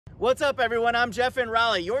What's up, everyone? I'm Jeff in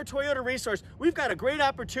Raleigh, your Toyota resource. We've got a great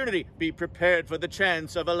opportunity. Be prepared for the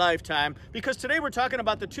chance of a lifetime, because today we're talking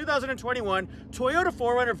about the 2021 Toyota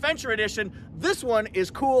 4Runner Venture Edition. This one is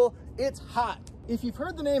cool. It's hot. If you've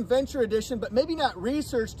heard the name Venture Edition, but maybe not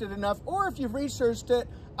researched it enough, or if you've researched it,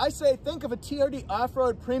 I say think of a TRD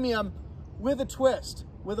off-road premium with a twist,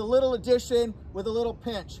 with a little addition, with a little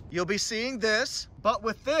pinch. You'll be seeing this, but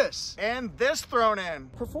with this and this thrown in.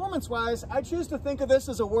 Performance-wise, I choose to think of this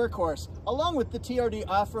as a workhorse, along with the TRD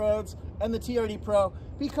Off-Roads and the TRD Pro,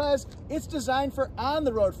 because it's designed for on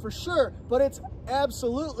the road for sure, but it's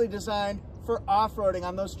absolutely designed for off-roading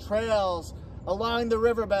on those trails, along the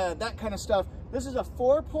riverbed, that kind of stuff. This is a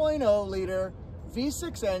 4.0 liter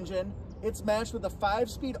V6 engine. It's matched with a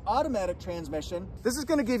 5-speed automatic transmission. This is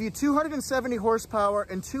gonna give you 270 horsepower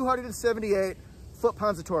and 278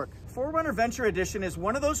 foot-pounds of torque. 4Runner Venture Edition is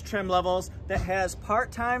one of those trim levels that has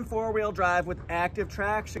part-time four-wheel drive with active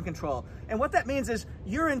traction control. And what that means is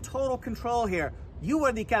you're in total control here. You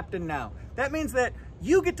are the captain now. That means that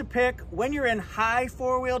you get to pick when you're in high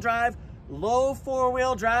four-wheel drive, low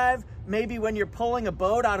four-wheel drive, maybe when you're pulling a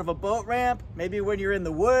boat out of a boat ramp, maybe when you're in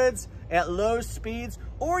the woods at low speeds,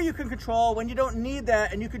 or you can control when you don't need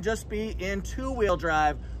that and you can just be in two-wheel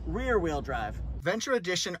drive, rear-wheel drive. Venture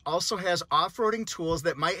Edition also has off-roading tools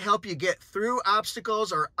that might help you get through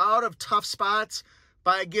obstacles or out of tough spots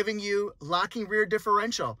by giving you locking rear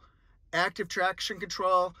differential, active traction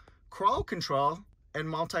control, crawl control, and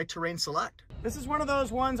multi-terrain select. This is one of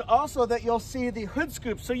those ones also that you'll see the hood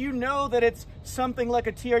scoop, so you know that it's something like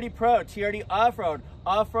a TRD Pro, TRD Off-Road,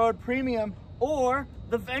 Off-Road Premium, or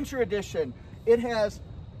the Venture Edition. It has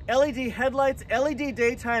LED headlights, LED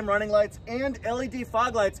daytime running lights, and LED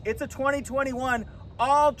fog lights. It's a 2021.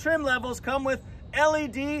 All trim levels come with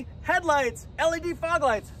LED headlights, LED fog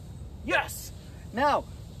lights. Yes! Now,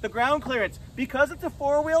 the ground clearance. Because it's a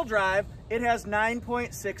four-wheel drive, it has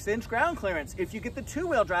 9.6-inch ground clearance. If you get the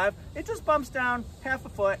two-wheel drive, it just bumps down half a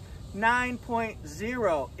foot,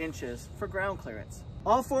 9.0 inches for ground clearance.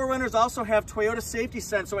 All 4Runners also have Toyota Safety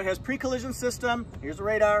Sense, so it has pre-collision system, here's a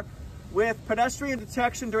radar, with pedestrian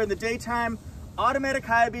detection during the daytime, automatic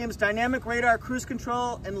high beams, dynamic radar, cruise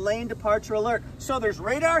control, and lane departure alert. So there's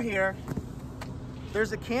radar here,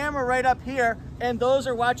 there's a camera right up here, and those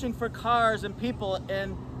are watching for cars and people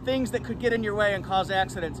and things that could get in your way and cause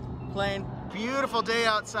accidents. Plain. Beautiful day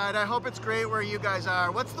outside. I hope it's great where you guys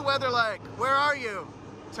are. What's the weather like? Where are you?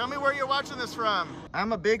 Tell me where you're watching this from.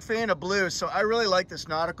 I'm a big fan of blue, so I really like this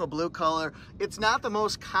nautical blue color. It's not the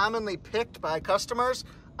most commonly picked by customers.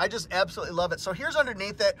 I just absolutely love it. So here's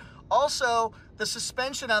underneath it. Also, the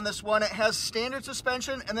suspension on this one, it has standard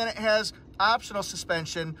suspension and then it has optional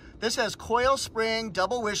suspension. This has coil spring,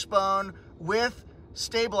 double wishbone with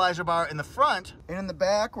stabilizer bar in the front. And in the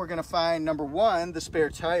back, we're gonna find number one, the spare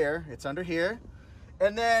tire. It's under here.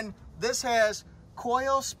 And then this has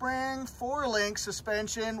coil spring 4-link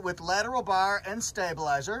suspension with lateral bar and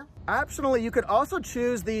stabilizer. Optionally, you could also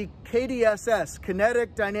choose the KDSS,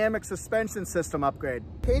 Kinetic Dynamic Suspension System upgrade.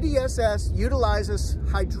 KDSS utilizes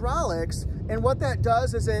hydraulics, and what that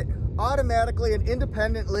does is it automatically and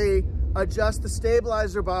independently adjusts the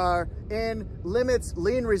stabilizer bar and limits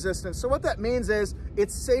lean resistance. So what that means is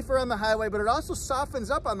it's safer on the highway, but it also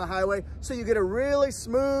softens up on the highway, so you get a really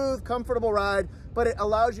smooth, comfortable ride, but it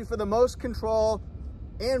allows you for the most control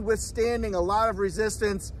and withstanding a lot of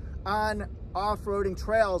resistance on off-roading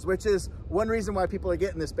trails, which is one reason why people are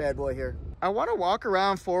getting this bad boy here. I want to walk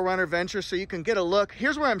around 4Runner Venture so you can get a look.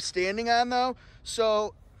 Here's where I'm standing on though,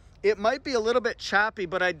 so it might be a little bit choppy,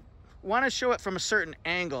 but I want to show it from a certain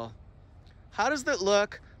angle. How does that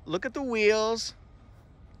look? Look at the wheels,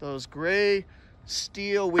 those gray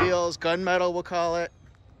steel wheels, gunmetal we'll call it.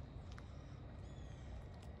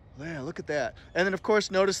 Yeah, look at that. And then of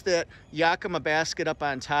course, notice that Yakima basket up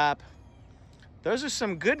on top. Those are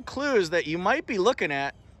some good clues that you might be looking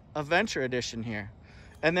at a Venture Edition here.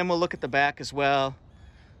 And then we'll look at the back as well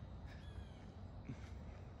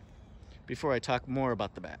before I talk more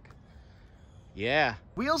about the back. Yeah.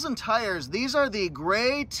 Wheels and tires. These are the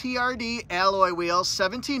gray TRD alloy wheels,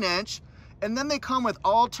 17-inch. And then they come with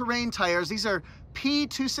all-terrain tires. These are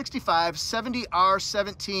P265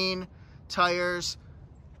 70R17 tires.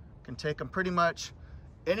 Can take them pretty much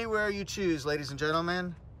anywhere you choose, ladies and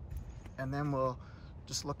gentlemen. And then we'll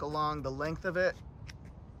just look along the length of it.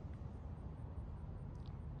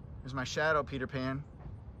 Here's my shadow, Peter Pan.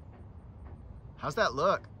 How's that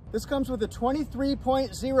look? This comes with a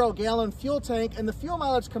 23.0 gallon fuel tank, and the fuel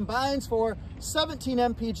mileage combines for 17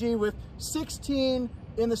 mpg with 16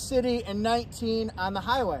 in the city and 19 on the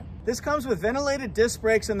highway. This comes with ventilated disc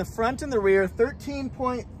brakes in the front and the rear,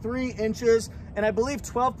 13.3 inches, and I believe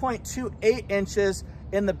 12.28 inches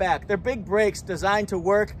in the back. They're big brakes designed to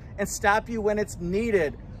work and stop you when it's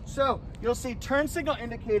needed. So you'll see turn signal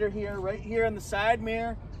indicator here, right here in the side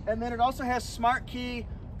mirror, and then it also has smart key,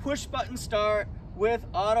 push button start with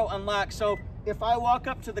auto unlock. So if I walk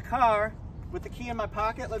up to the car with the key in my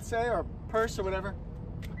pocket, let's say, or purse or whatever,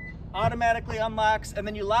 automatically unlocks, and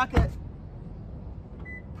then you lock it,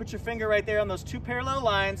 put your finger right there on those two parallel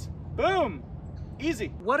lines, boom, easy.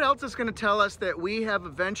 What else is gonna tell us that we have a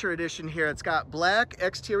Venture Edition here? It's got black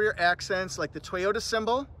exterior accents like the Toyota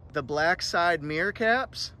symbol, the black side mirror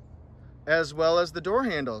caps, as well as the door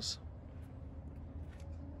handles.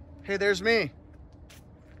 Hey, there's me.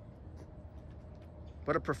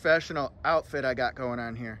 What a professional outfit I got going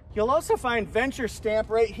on here. You'll also find Venture stamp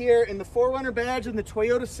right here in the 4Runner badge and the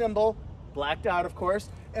Toyota symbol, blacked out of course.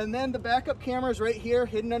 And then the backup camera is right here,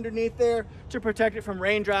 hidden underneath there to protect it from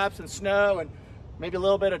raindrops and snow and maybe a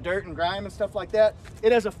little bit of dirt and grime and stuff like that.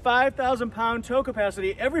 It has a 5,000 pound tow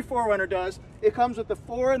capacity. Every 4Runner does. It comes with the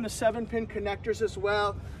 4 and the 7-pin connectors as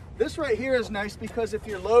well. This right here is nice because if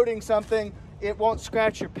you're loading something, it won't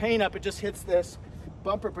scratch your paint up. It just hits this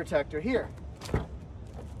bumper protector here.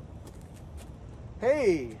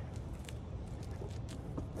 Hey,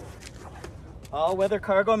 all-weather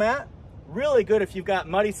cargo mat. Really good if you've got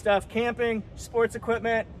muddy stuff, camping, sports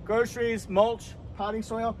equipment, groceries, mulch, potting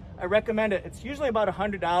soil. I recommend it. It's usually about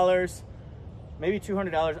 $100, maybe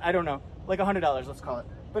 $200. I don't know, like $100, let's call it.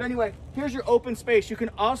 But anyway, here's your open space. You can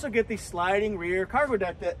also get the sliding rear cargo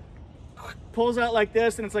deck that pulls out like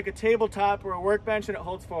this, and it's like a tabletop or a workbench, and it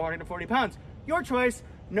holds 440 pounds. Your choice,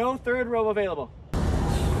 no third row available.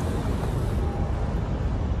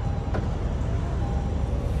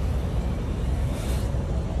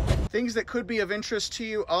 Things that could be of interest to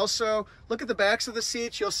you also, look at the backs of the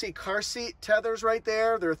seats. You'll see car seat tethers right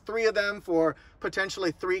there. There are 3 of them for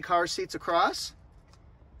potentially 3 car seats across.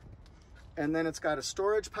 And then it's got a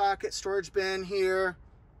storage pocket, storage bin here,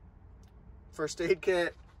 first aid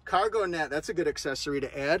kit, cargo net, that's a good accessory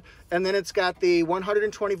to add. And then it's got the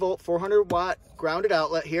 120 volt, 400 watt grounded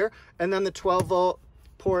outlet here, and then the 12 volt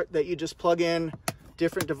port that you just plug in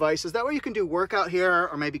different devices. That way you can do workout here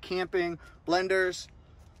or maybe camping, blenders.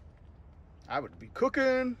 I would be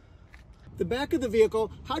cooking. The back of the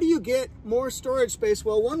vehicle, how do you get more storage space?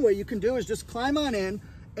 Well, one way you can do is just climb on in,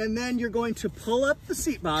 and then you're going to pull up the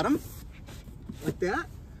seat bottom like that,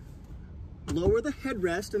 lower the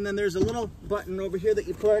headrest, and then there's a little button over here that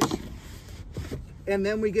you push, and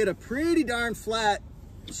then we get a pretty darn flat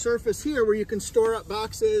surface here where you can store up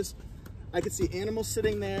boxes. I could see animals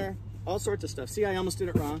sitting there, all sorts of stuff. See, I almost did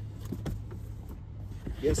it wrong.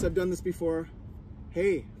 Yes, I've done this before.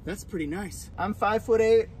 Hey, that's pretty nice. I'm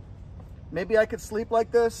 5'8". Maybe I could sleep like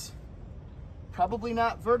this. Probably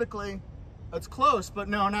not vertically. It's close, but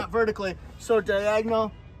no, not vertically. So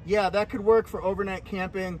diagonal, yeah, that could work for overnight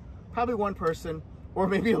camping. Probably one person, or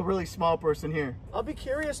maybe a really small person here. I'll be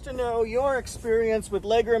curious to know your experience with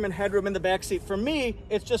legroom and headroom in the backseat. For me,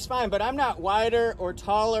 it's just fine, but I'm not wider or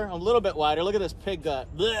taller. I'm a little bit wider. Look at this pig gut.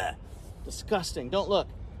 Blech. Disgusting. Don't look.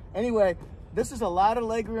 Anyway, this is a lot of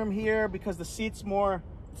legroom here because the seat's more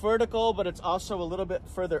vertical, but it's also a little bit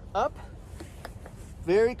further up.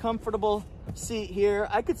 Very comfortable seat here.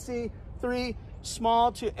 I could see 3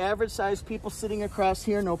 small to average sized people sitting across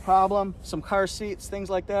here, no problem. Some car seats, things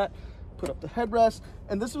like that. Put up the headrest.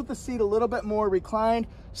 And this is with the seat a little bit more reclined.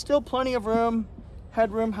 Still plenty of room.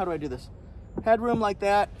 Headroom, how do I do this? Headroom like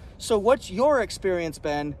that. So what's your experience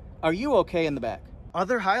been? Are you okay in the back?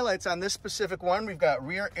 Other highlights on this specific one, we've got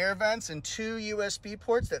rear air vents and 2 USB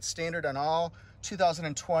ports. That's standard on all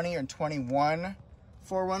 2020 and 21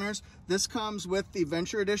 4Runners. This comes with the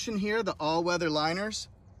Venture Edition here, the all-weather liners.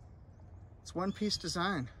 It's one-piece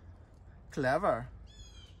design. Clever.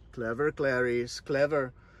 Clever, Clarice,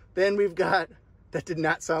 clever. Then we've got, that did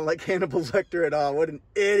not sound like Hannibal Lecter at all. What an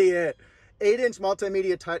idiot. 8-inch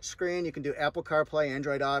multimedia touchscreen. You can do Apple CarPlay,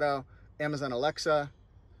 Android Auto, Amazon Alexa.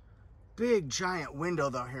 Big giant window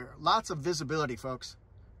though here. Lots of visibility, folks.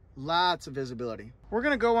 Lots of visibility. We're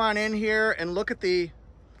gonna go on in here and look at the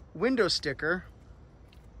window sticker.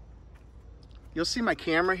 You'll see my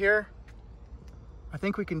camera here. I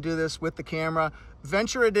think we can do this with the camera.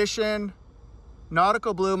 Venture Edition,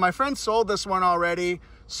 nautical blue. My friend sold this one already,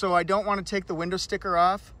 so I don't want to take the window sticker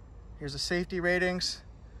off. Here's the safety ratings.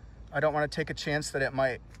 I don't want to take a chance that it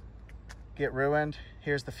might get ruined.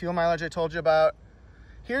 Here's the fuel mileage I told you about.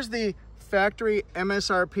 Here's the factory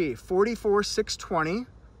MSRP, $44,620.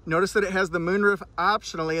 Notice that it has the moonroof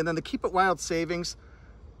optionally, and then the Keep It Wild savings,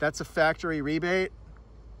 that's a factory rebate.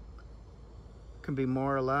 Can be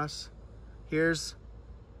more or less. Here's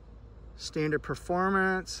standard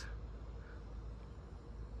performance.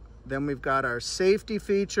 Then we've got our safety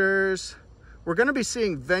features. We're going to be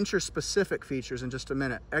seeing Venture-specific features in just a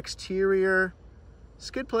minute. Exterior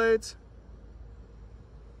skid plates.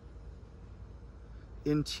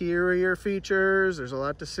 Interior features. There's a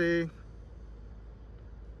lot to see.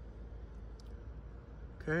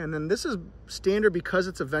 Okay, and then this is standard because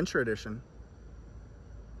it's a Venture Edition.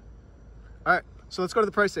 All right, so let's go to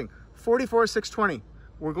the pricing. $44,620.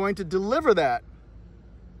 We're going to deliver that.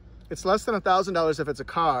 It's less than $1,000 if it's a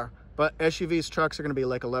car, but SUVs, trucks are going to be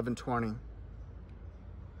like $1,120.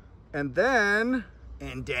 And then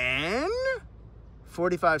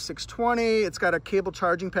 $45,620. It's got a cable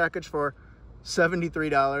charging package for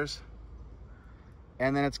 $73.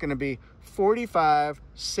 And then it's going to be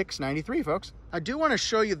 $45,693, folks. I do want to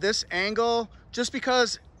show you this angle just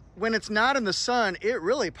because when it's not in the sun, it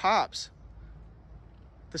really pops.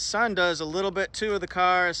 The sun does a little bit too of the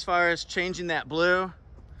car as far as changing that blue,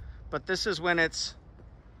 but this is when it's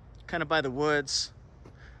kind of by the woods.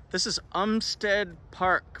 This is Umstead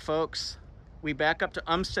Park, folks. We back up to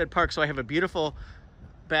Umstead Park, so I have a beautiful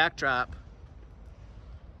backdrop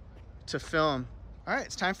to film. All right,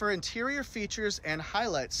 it's time for interior features and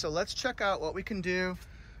highlights. So let's check out what we can do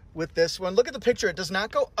with this one. Look at the picture. It does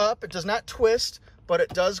not go up, it does not twist, but it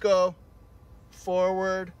does go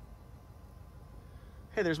forward.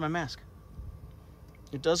 Hey, there's my mask.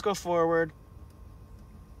 It does go forward.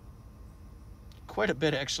 Quite a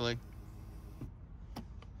bit, actually.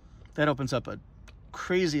 That opens up a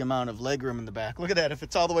crazy amount of legroom in the back. Look at that, if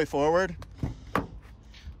it's all the way forward.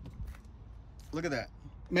 Look at that.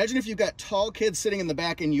 Imagine if you've got tall kids sitting in the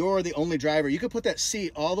back and you're the only driver. You could put that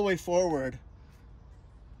seat all the way forward.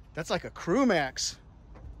 That's like a Crew Max.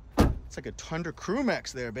 It's like a Tundra Crew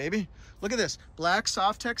Max there, baby. Look at this. Black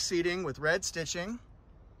Softex seating with red stitching.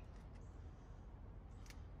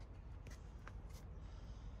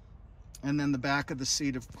 And then the back of the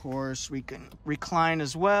seat, of course, we can recline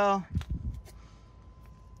as well.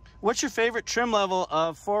 What's your favorite trim level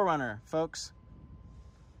of 4Runner, folks?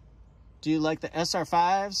 Do you like the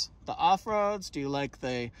SR5s, the off-roads? Do you like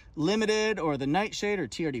the Limited or the Nightshade or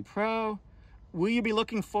TRD Pro? Will you be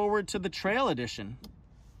looking forward to the Trail Edition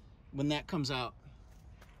when that comes out?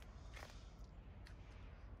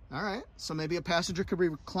 All right, so maybe a passenger could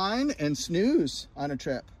recline and snooze on a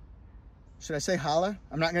trip. Should I say holla?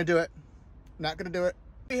 I'm not gonna do it. Not gonna do it.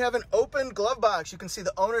 We have an open glove box. You can see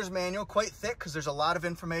the owner's manual, quite thick because there's a lot of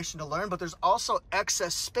information to learn, but there's also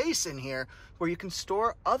excess space in here where you can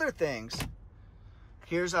store other things.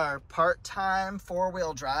 Here's our part-time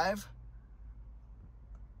four-wheel drive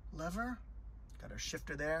lever. Got our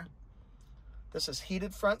shifter there. This is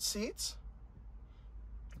heated front seats.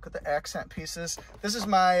 Look at the accent pieces. This is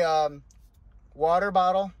my water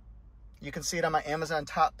bottle. You can see it on my Amazon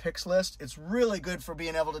top picks list. It's really good for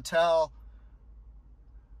being able to tell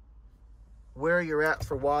where you're at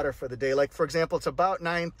for water for the day. Like, for example, it's about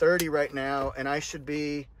 9:30 right now, and I should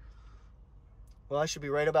be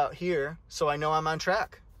right about here, so I know I'm on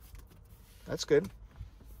track. That's good.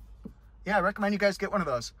 Yeah, I recommend you guys get one of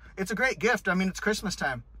those. It's a great gift. I mean, it's Christmas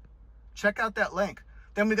time. Check out that link.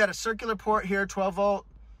 Then we got a circular port here, 12 volt.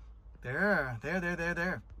 There.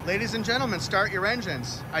 Ladies and gentlemen, start your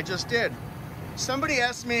engines. I just did. Somebody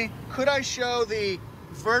asked me, could I show the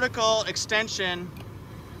vertical extension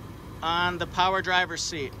on the power driver's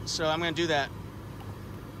seat? So I'm going to do that.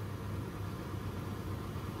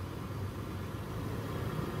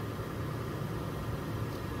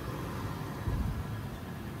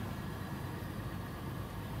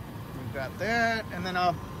 We've got that, and then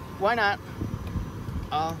why not?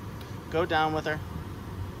 I'll go down with her.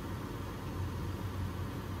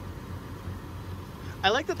 I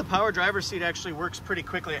like that the power driver's seat actually works pretty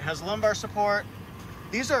quickly. It has lumbar support.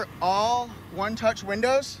 These are all one-touch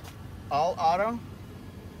windows. All auto.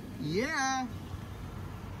 Yeah.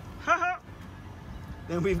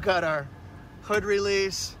 Then we've got our hood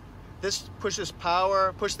release. This pushes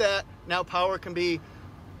power. Push that. Now power can be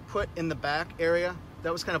put in the back area.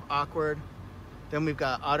 That was kind of awkward. Then we've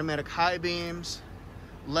got automatic high beams,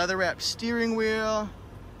 leather wrapped steering wheel.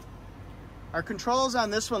 Our controls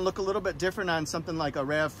on this one look a little bit different on something like a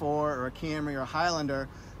RAV4 or a Camry or a Highlander.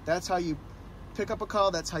 That's how you pick up a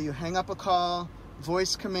call. That's how you hang up a call.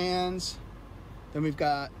 Voice commands. Then we've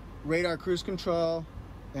got radar cruise control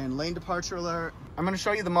and lane departure alert. I'm going to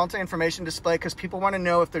show you the multi-information display because people want to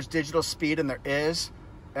know if there's digital speed, and there is.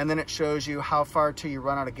 And then it shows you how far till you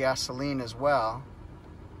run out of gasoline as well.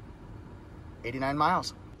 89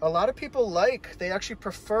 miles. A lot of people they actually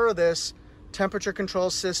prefer this temperature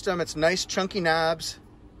control system. It's nice chunky knobs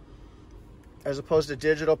as opposed to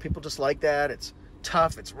digital. People just like that. It's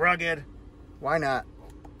tough, it's rugged. Why not?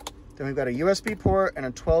 Then we've got a USB port and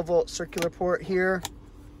a 12-volt circular port here.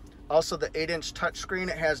 Also the 8-inch touchscreen.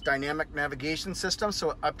 It has dynamic navigation system, so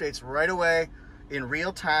it updates right away in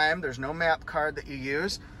real time. There's no map card that you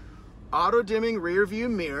use. Auto dimming rear view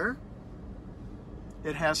mirror.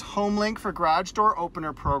 It has HomeLink for garage door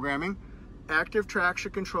opener programming, active traction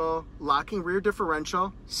control, locking rear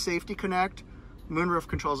differential, safety connect, moonroof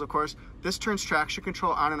controls, of course. This turns traction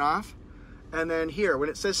control on and off. And then here, when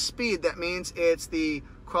it says speed, that means it's the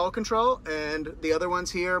crawl control, and the other ones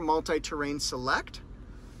here, multi-terrain select.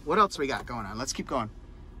 What else we got going on? Let's keep going.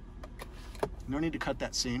 No need to cut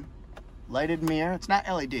that scene. Lighted mirror, it's not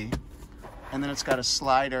LED. And then it's got a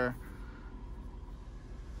slider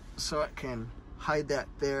so it can hide that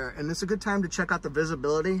there. And it's a good time to check out the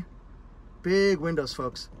visibility. Big windows,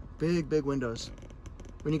 folks. Big, big windows.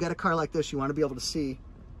 When you got a car like this, you want to be able to see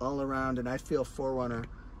all around, and I feel 4Runner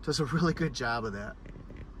does a really good job of that.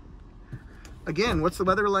 Again, what's the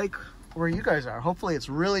weather like where you guys are? Hopefully it's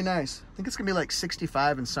really nice. I think it's gonna be like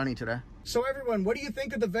 65 and sunny today. So everyone, what do you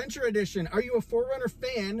think of the Venture Edition? Are you a 4Runner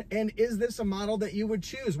fan, and is this a model that you would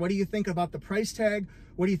choose? What do you think about the price tag?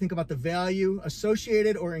 What do you think about the value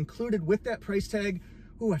associated or included with that price tag?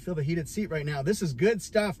 Ooh, I feel the heated seat right now. This is good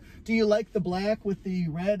stuff. Do you like the black with the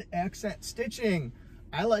red accent stitching?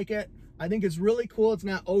 I like it. I think it's really cool. It's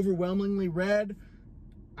not overwhelmingly red.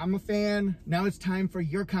 I'm a fan. Now it's time for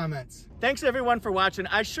your comments. Thanks everyone for watching.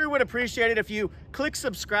 I sure would appreciate it if you click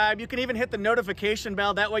subscribe. You can even hit the notification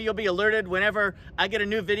bell. That way you'll be alerted whenever I get a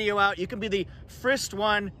new video out. You can be the first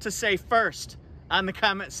one to say first on the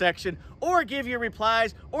comment section, or give your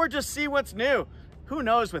replies, or just see what's new. Who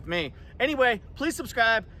knows with me? Anyway, please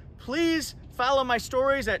subscribe. Please follow my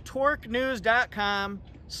stories at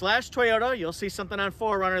torquenews.com/Toyota. You'll see something on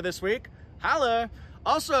 4Runner this week. Holla.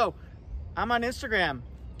 Also, I'm on Instagram,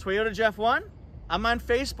 Toyota Jeff 1. I'm on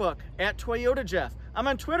Facebook at Toyota Jeff. I'm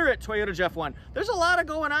on Twitter at Toyota Jeff 1. There's a lot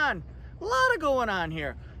going on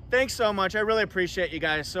here. Thanks so much. I really appreciate you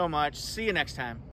guys so much. See you next time.